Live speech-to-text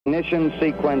Ignition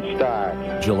sequence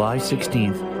start. July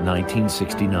 16th,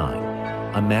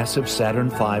 1969. A massive Saturn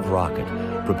V rocket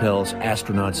propels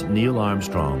astronauts Neil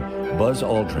Armstrong, Buzz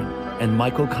Aldrin, and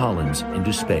Michael Collins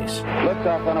into space.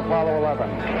 Liftoff on Apollo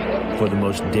 11. For the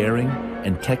most daring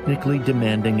and technically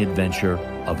demanding adventure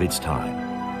of its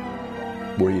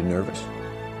time. Were you nervous?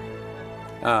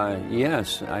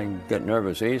 Yes, I get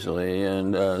nervous easily,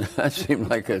 and that seemed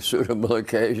like a suitable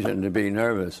occasion to be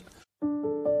nervous.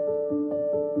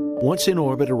 Once in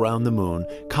orbit around the moon,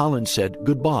 Collins said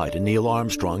goodbye to Neil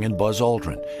Armstrong and Buzz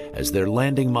Aldrin as their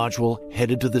landing module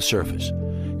headed to the surface.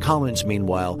 Collins,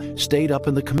 meanwhile, stayed up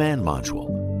in the command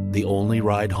module, the only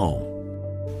ride home.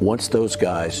 Once those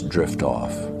guys drift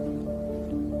off,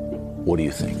 what are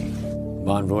you thinking?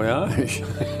 Bon voyage. I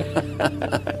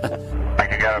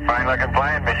think you got a fine-looking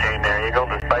flying machine there, Eagle,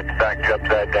 despite the fact you're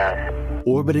upside down.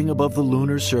 Orbiting above the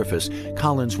lunar surface,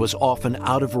 Collins was often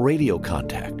out of radio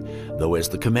contact, though as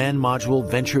the command module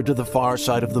ventured to the far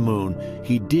side of the moon,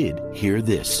 he did hear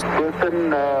this. Houston,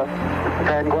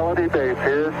 Tranquility Base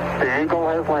here. The Eagle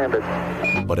has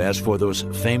landed. But as for those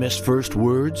famous first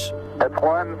words, That's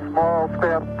one small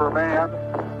step for man,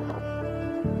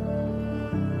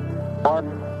 one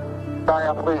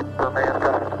giant leap for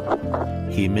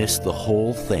mankind. he missed the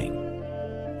whole thing.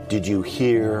 Did you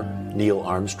hear Neil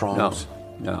Armstrong's?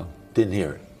 No. Didn't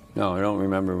hear it? No, I don't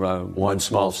remember one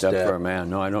small step for a man.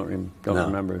 No, I don't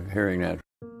remember hearing that.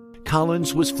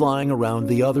 Collins was flying around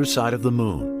the other side of the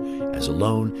moon, as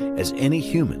alone as any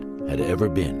human had ever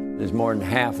been. There's more than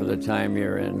half of the time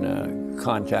you're in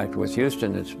contact with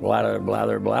Houston, it's blather,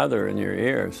 blather, blather in your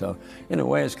ear. So in a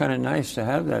way, it's kind of nice to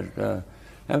have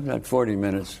that 40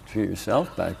 minutes to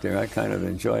yourself back there. I kind of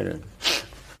enjoyed it.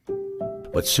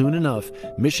 But soon enough,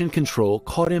 Mission Control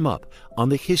caught him up on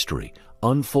the history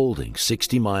unfolding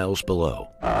 60 miles below.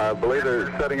 I believe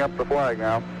they're setting up the flag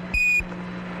now.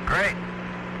 Great.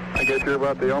 I guess you're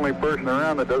about the only person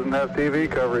around that doesn't have TV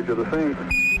coverage of the scene.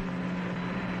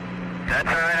 That's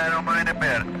all right, I don't mind a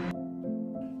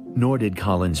bit. Nor did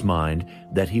Collins mind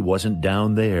that he wasn't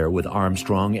down there with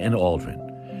Armstrong and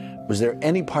Aldrin. Was there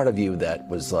any part of you that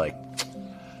was like,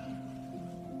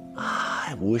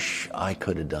 I wish I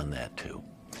could have done that too?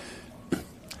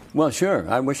 Well, sure.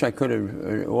 I wish I could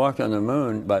have walked on the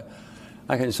moon, but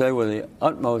I can say with the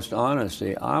utmost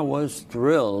honesty, I was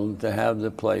thrilled to have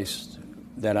the place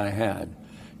that I had,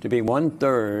 to be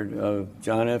 1/3 of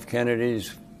John F.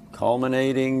 Kennedy's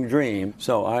culminating dream.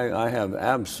 So I have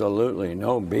absolutely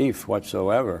no beef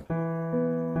whatsoever.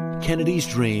 Kennedy's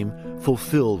dream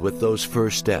fulfilled with those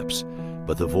first steps,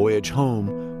 but the voyage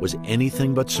home was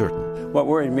anything but certain. What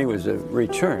worried me was the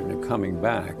return, the coming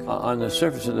back. On the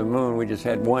surface of the moon, we just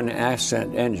had one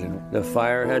ascent engine. The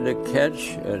fire had to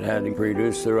catch, it had to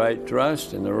produce the right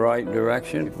thrust in the right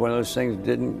direction. If one of those things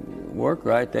didn't work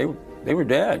right, they were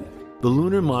dead. The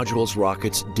lunar module's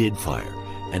rockets did fire,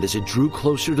 and as it drew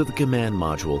closer to the command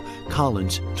module,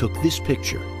 Collins took this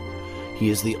picture. He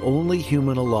is the only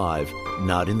human alive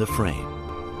not in the frame.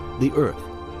 The Earth,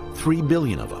 3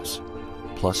 billion of us,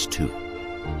 plus 2.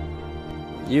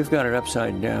 You've got it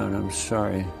upside down, I'm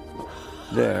sorry.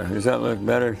 There, does that look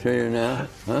better to you now?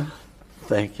 Huh?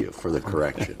 Thank you for the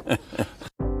correction.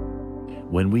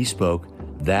 When we spoke,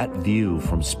 that view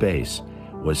from space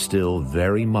was still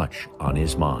very much on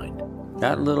his mind.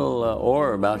 That little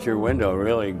oar about your window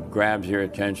really grabs your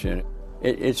attention.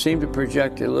 It seemed to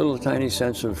project a little tiny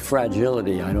sense of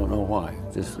fragility. I don't know why.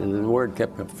 Just the word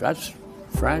kept, that's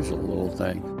fragile little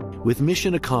thing. With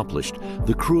mission accomplished,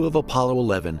 the crew of Apollo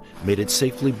 11 made it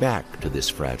safely back to this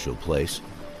fragile place,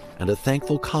 and a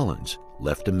thankful Collins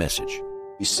left a message.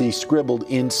 You see scribbled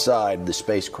inside the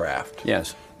spacecraft.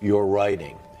 Yes. Your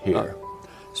writing here.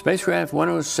 Spacecraft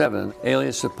 107,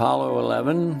 alias Apollo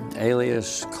 11,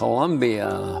 alias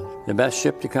Columbia. The best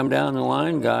ship to come down the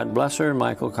line, God bless her,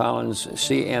 Michael Collins,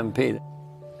 CMP.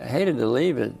 I hated to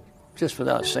leave it just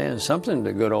without saying something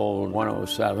to good old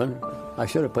 107. I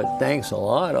should have put thanks a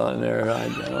lot on there. I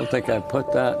don't think I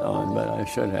put that on, but I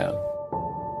should have.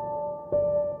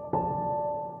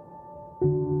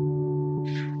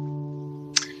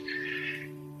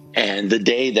 And the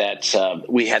day that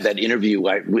we had that interview,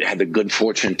 we had the good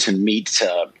fortune to meet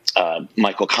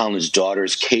Michael Collins'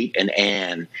 daughters, Kate and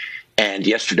Ann. And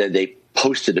yesterday they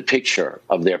posted a picture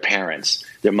of their parents.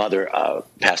 Their mother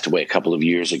passed away a couple of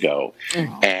years ago.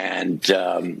 Mm.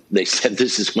 And they said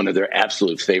this is one of their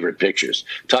absolute favorite pictures.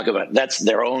 Talk about, that's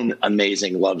their own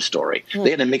amazing love story. Mm.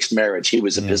 They had a mixed marriage. He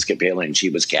was Episcopalian, she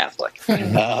was Catholic. But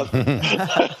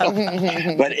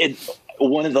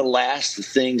one of the last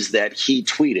things that he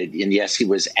tweeted, and yes, he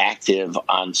was active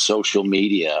on social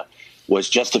media, was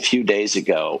just a few days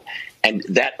ago. And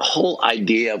that whole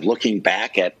idea of looking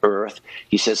back at Earth,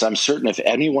 he says, I'm certain if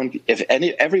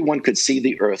everyone could see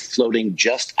the Earth floating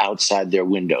just outside their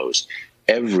windows,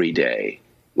 every day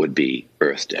would be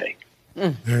Earth Day.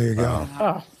 There you go.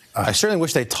 Oh. I certainly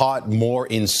wish they taught more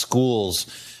in schools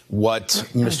what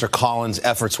Mr. Collins'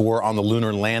 efforts were on the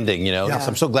lunar landing, you know. Yeah. So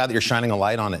I'm so glad that you're shining a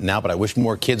light on it now, but I wish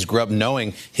more kids grew up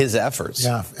knowing his efforts.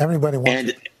 Yeah, everybody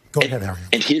wants Go ahead, Harry.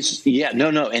 And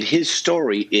his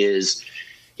story is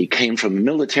he came from a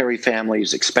military family. He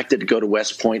was expected to go to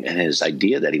West Point, and his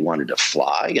idea that he wanted to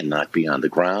fly and not be on the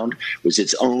ground was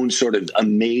its own sort of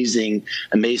amazing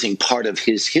part of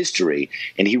his history.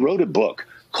 And he wrote a book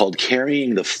called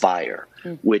Carrying the Fire,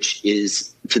 which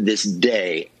is, to this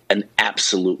day, an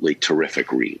absolutely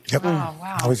terrific read. Yep. Oh,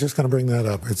 wow. I was just going to bring that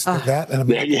up. It's that and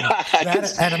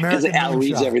American, American Al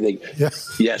reads everything.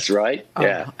 Yes. Yes, right?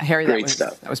 Yeah. Harry, great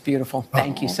stuff. That was beautiful.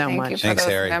 Thank you so much. Thank you for Thanks,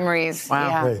 those Harry. memories. Wow.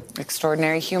 Yeah. Great.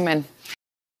 Extraordinary human.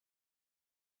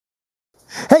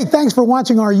 Hey, thanks for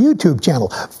watching our YouTube channel.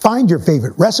 Find your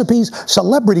favorite recipes,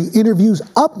 celebrity interviews,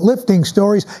 uplifting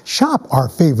stories, shop our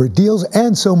favorite deals,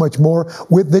 and so much more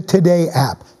with the Today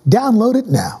app. Download it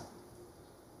now.